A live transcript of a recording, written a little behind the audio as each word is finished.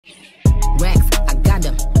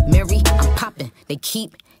They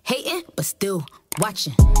keep hating, but still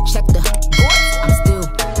watching. Check the boards, I'm still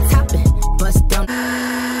topping. Bust down.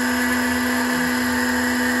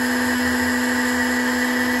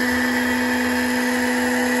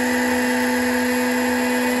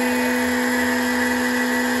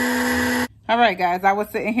 All right, guys, I was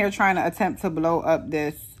sitting here trying to attempt to blow up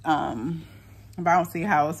this bouncy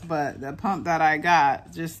house, but the pump that I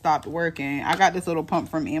got just stopped working. I got this little pump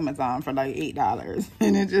from Amazon for like $8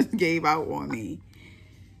 and it just gave out on me.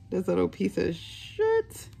 This little piece of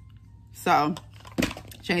shit. So,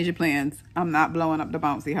 change your plans. I'm not blowing up the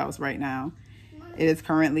bouncy house right now. It is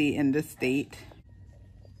currently in this state.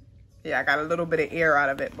 Yeah, I got a little bit of air out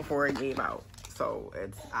of it before it gave out. So,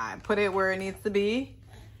 I put it where it needs to be.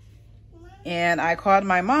 And I called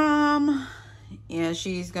my mom, and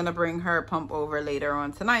she's going to bring her pump over later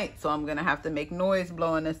on tonight. So I'm going to have to make noise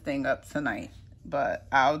blowing this thing up tonight. But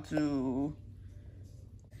I'll do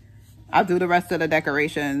the rest of the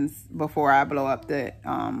decorations before I blow up the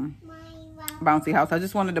bouncy house. I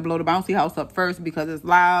just wanted to blow the bouncy house up first because it's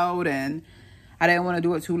loud, and I didn't want to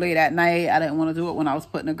do it too late at night. I didn't want to do it when I was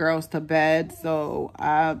putting the girls to bed. So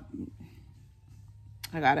I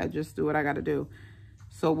got to just do what I got to do.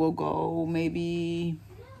 So we'll go, maybe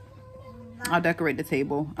I'll decorate the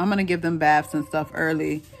table. I'm going to give them baths and stuff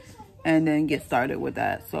early and then get started with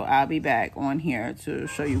that. So I'll be back on here to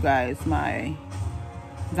show you guys my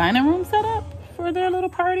dining room setup for their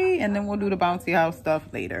little party. And then we'll do the bouncy house stuff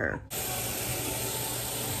later.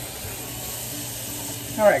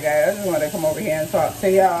 All right, guys, I just wanted to come over here and talk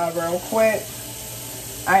to y'all real quick.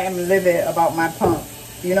 I am livid about my pump.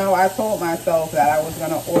 You know, I told myself that I was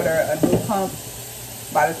going to order a new pump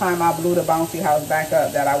by the time I blew the bouncy house back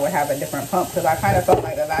up, that I would have a different pump, because I kind of felt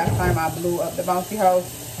like the last time I blew up the bouncy house,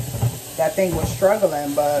 that thing was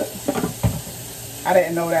struggling, but I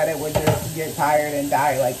didn't know that it would just get tired and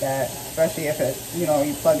die like that, especially if it, you know,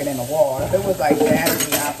 you plug it in the wall. If it was like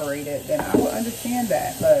battery operated, then I would understand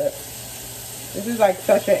that, but this is like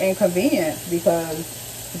such an inconvenience, because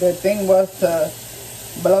the thing was to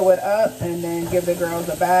blow it up and then give the girls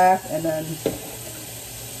a bath and then,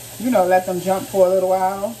 you know, let them jump for a little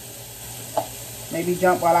while. Maybe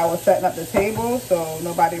jump while I was setting up the table, so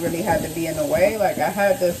nobody really had to be in the way. Like, I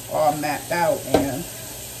had this all mapped out, and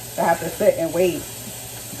I have to sit and wait.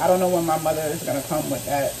 I don't know when my mother is gonna come with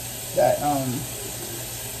that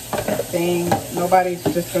thing. Nobody's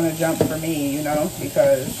just gonna jump for me, you know,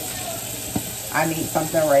 because I need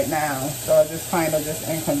something right now. So it just kind of just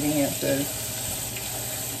inconveniences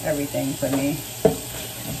everything for me.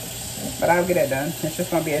 But I'll get it done. It's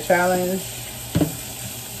just going to be a challenge.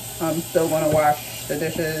 I'm still going to wash the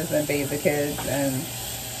dishes and bathe the kids and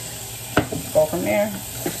go from there.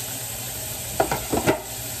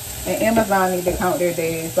 And Amazon need to count their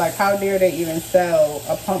days. Like, how dare they even sell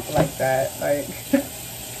a pump like that? Like,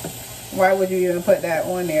 why would you even put that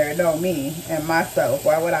on there? No, me and myself.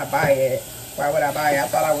 Why would I buy it? Why would I buy it? I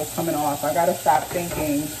thought I was coming off. I got to stop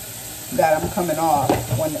thinking that I'm coming off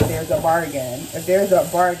when there's a bargain. If there's a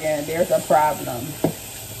bargain, there's a problem.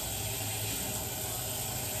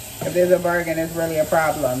 If there's a bargain, it's really a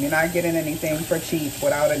problem. You're not getting anything for cheap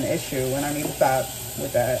without an issue, and I need to stop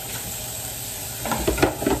with that.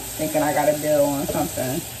 Thinking I got a deal on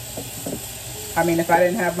something. I mean, if I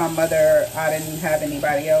didn't have my mother, I didn't have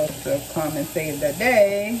anybody else to come and save the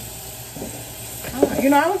day. You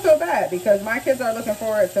know, I would feel bad because my kids are looking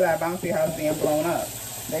forward to that bouncy house being blown up.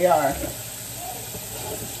 They are.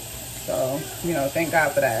 So, you know, thank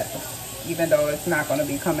God for that. Even though it's not going to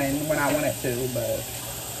be coming when I want it to, but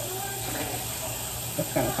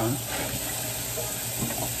it's going to come.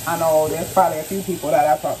 I know there's probably a few people that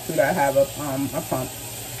I talked to that have a pump.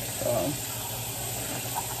 So,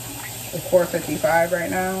 it's 4:55 right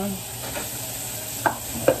now.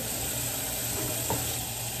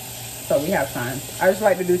 So we have time. I just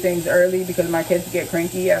like to do things early because my kids get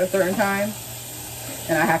cranky at a certain time.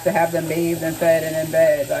 And I have to have them bathed and fed and in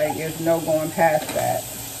bed. Like, there's no going past that.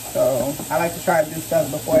 So I like to try to do stuff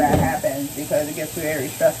before that happens because it gets very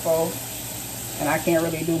stressful. And I can't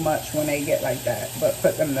really do much when they get like that, but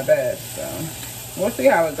put them to bed. So we'll see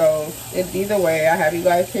how it goes. Either way, I have you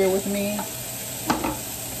guys here with me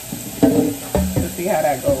to see how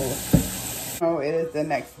that goes. So it is the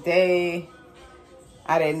next day.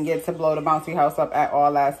 I didn't get to blow the bouncy house up at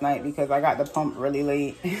all last night because I got the pump really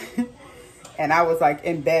late. And I was like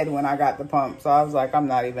in bed when I got the pump. So I was like, I'm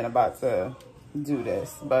not even about to do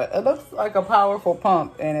this. But it looks like a powerful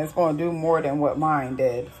pump and it's going to do more than what mine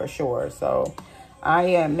did for sure. So I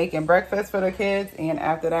am making breakfast for the kids. And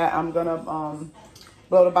after that, I'm going to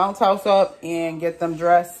blow the bounce house up and get them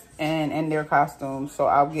dressed and in their costumes. So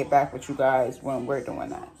I'll get back with you guys when we're doing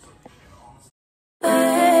that.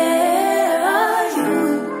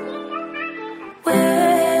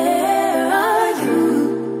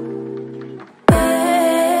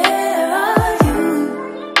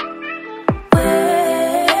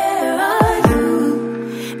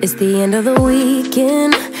 It's the end of the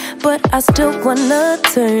weekend, but I still wanna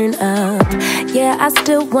turn up. Yeah, I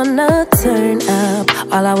still wanna turn up.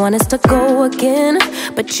 All I want is to go again,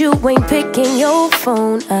 but you ain't picking your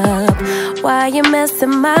phone up. Why you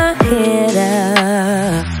messing my head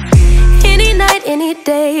up? Any night, any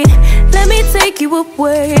day, let me take you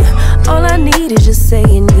away. All I need is just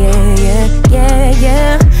saying yeah, yeah, yeah,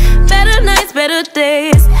 yeah. Better nights, better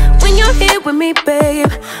days, when you're here with me, babe.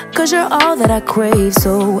 Cause you're all that I crave,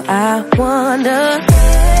 so I wonder,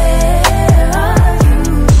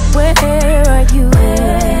 where are you?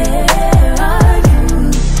 Where are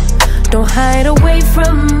you? Don't hide away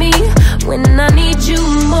from me when I need you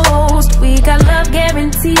most. We got love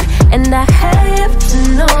guaranteed, and I have to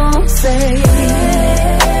know, say,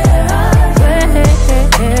 where are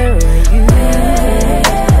you?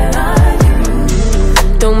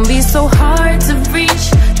 Don't be so hard to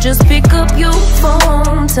reach, just pick up your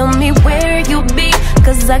phone. Tell me where you'll be,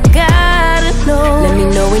 cause I gotta know. Let me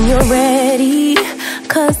know when you're ready,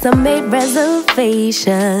 cause I made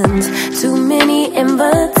reservations. Too many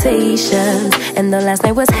invitations, and the last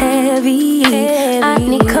night was heavy. I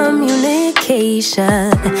need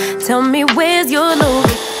communication. Tell me where's your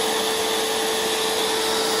location.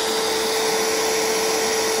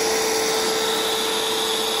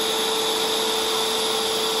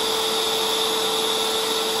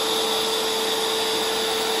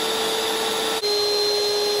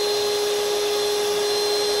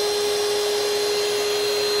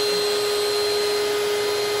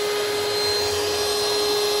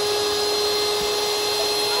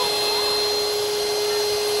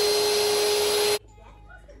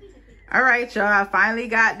 All right, y'all, I finally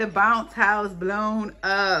got the bounce house blown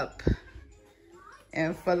up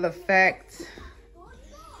in full effect.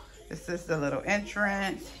 This is the little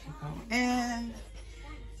entrance. You go in,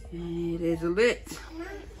 and it is lit.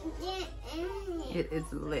 It is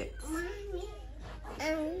lit.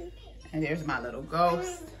 And there's my little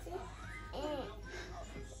ghost.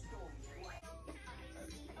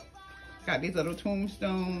 Got these little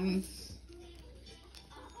tombstones.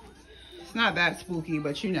 It's not that spooky,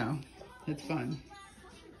 but you know, it's fun.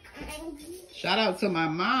 Shout out to my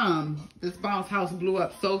mom. This bounce house blew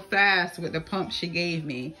up so fast with the pump she gave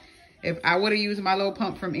me. If I would have used my little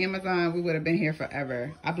pump from Amazon, we would have been here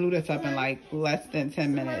forever. I blew this up in like less than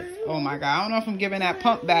 10 minutes. Oh my God. I don't know if I'm giving that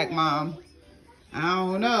pump back, Mom. I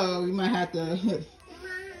don't know. You might have to.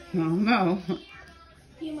 I don't know.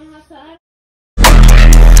 You might have to.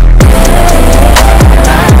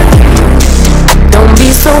 Don't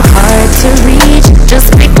be so hard to reach,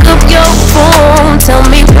 just pick up your phone. Tell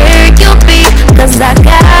me where you'll be, cause I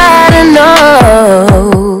gotta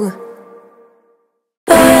know.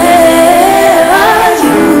 Where are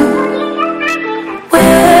you?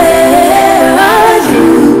 Where are you?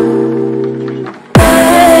 Where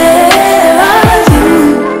are you?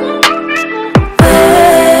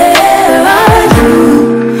 Where are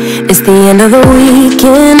you? It's the end of the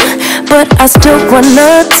weekend, but I still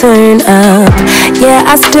wanna turn up. Yeah,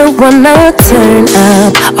 I still wanna turn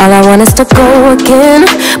up. All I want is to go again,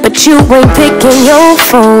 but you ain't picking your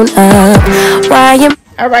phone up. Why you?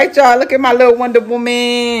 All right, y'all, look at my little Wonder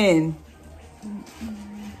Woman.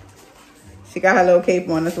 She got her little cape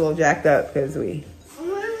on. It's a little jacked up because we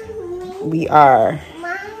are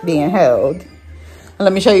being held. And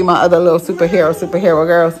let me show you my other little superhero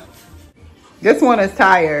girls. This one is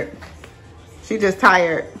tired. She just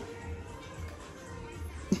tired.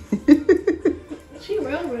 She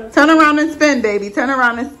real. Turn around and spin, baby. Turn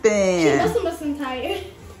around and spin. She must have been tired.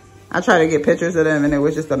 I tried to get pictures of them and it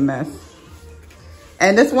was just a mess.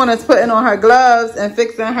 And this one is putting on her gloves and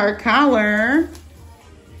fixing her collar.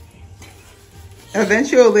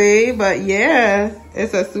 Eventually, but yeah,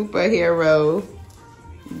 it's a superhero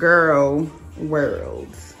girl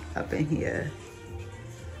world up in here.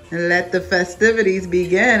 And let the festivities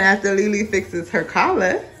begin after Lily fixes her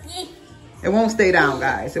collar. It won't stay down,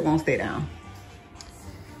 guys. It won't stay down.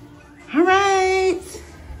 All right.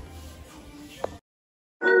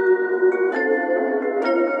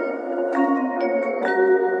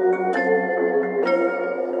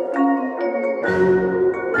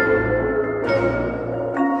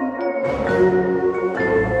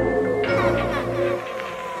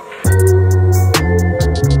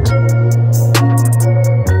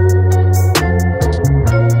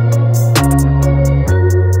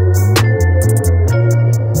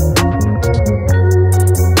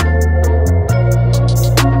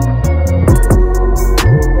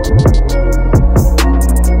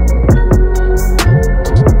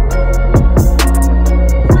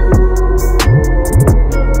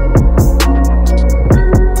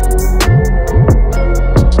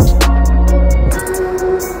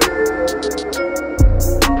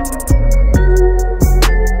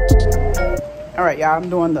 y'all, I'm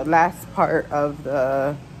doing the last part of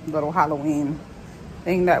the little Halloween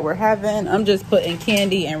thing that we're having. I'm just putting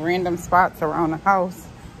candy in random spots around the house,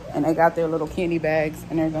 and they got their little candy bags,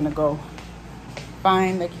 and they're gonna go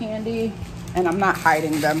find the candy. And I'm not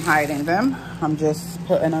hiding them. I'm just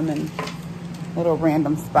putting them in little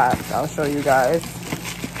random spots. I'll show you guys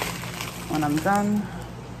when I'm done,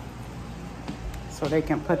 so they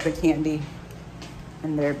can put the candy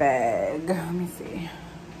in their bag. Let me see.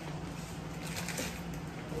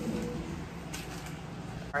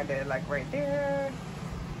 I did like right there.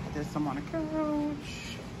 I did some on the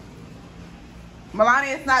couch.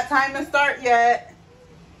 Melania, it's not time to start yet.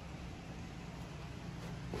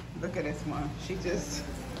 Look at this one. She just,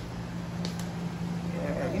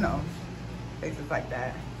 yeah, you know, faces like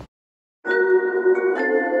that.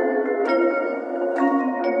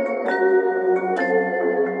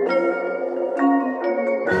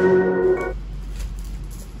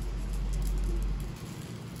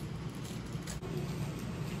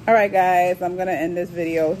 All right, guys, I'm gonna end this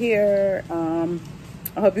video here.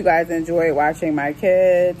 I hope you guys enjoyed watching my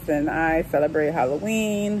kids and I celebrate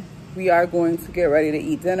Halloween. We are going to get ready to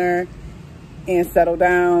eat dinner and settle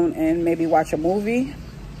down and maybe watch a movie.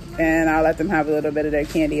 And I'll let them have a little bit of their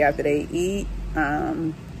candy after they eat. I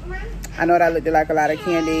know that looked like a lot of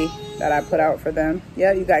candy that I put out for them.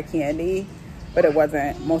 Yeah, you got candy, but it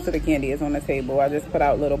wasn't. Most of the candy is on the table. I just put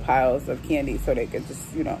out little piles of candy so they could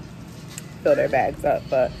just, you know, fill their bags up.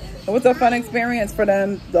 But it was a fun experience for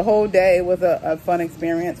them. The whole day was a fun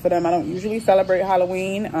experience for them. I don't usually celebrate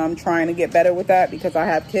Halloween. I'm trying to get better with that because I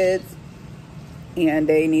have kids and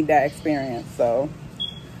they need that experience. So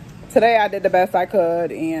today I did the best I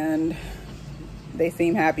could and they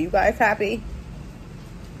seem happy. You guys happy?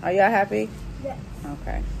 Are y'all happy? Yeah.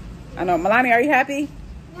 Okay. I know. Melania, are you happy?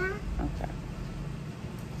 Yeah. Okay.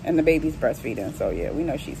 And the baby's breastfeeding, so yeah, we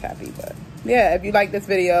know she's happy. But yeah, if you like this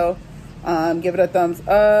video, give it a thumbs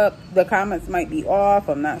up. The comments might be off,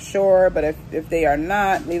 I'm not sure, but if they are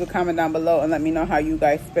not, leave a comment down below and let me know how you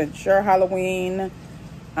guys spent your Halloween.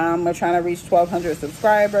 We're trying to reach 1,200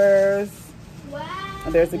 subscribers. Wow.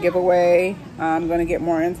 There's a giveaway. I'm going to get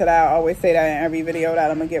more into that. I always say that in every video that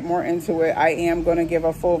I'm going to get more into it. I am going to give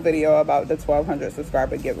a full video about the 1,200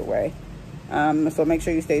 subscriber giveaway. So make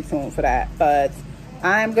sure you stay tuned for that. But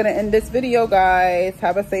I'm going to end this video, guys.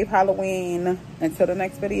 Have a safe Halloween. Until the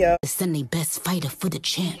next video. Sunday best fighter for the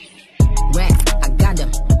champ. Rap, I got them.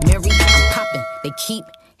 Mary, I'm popping. They keep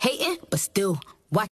hating, but still watch.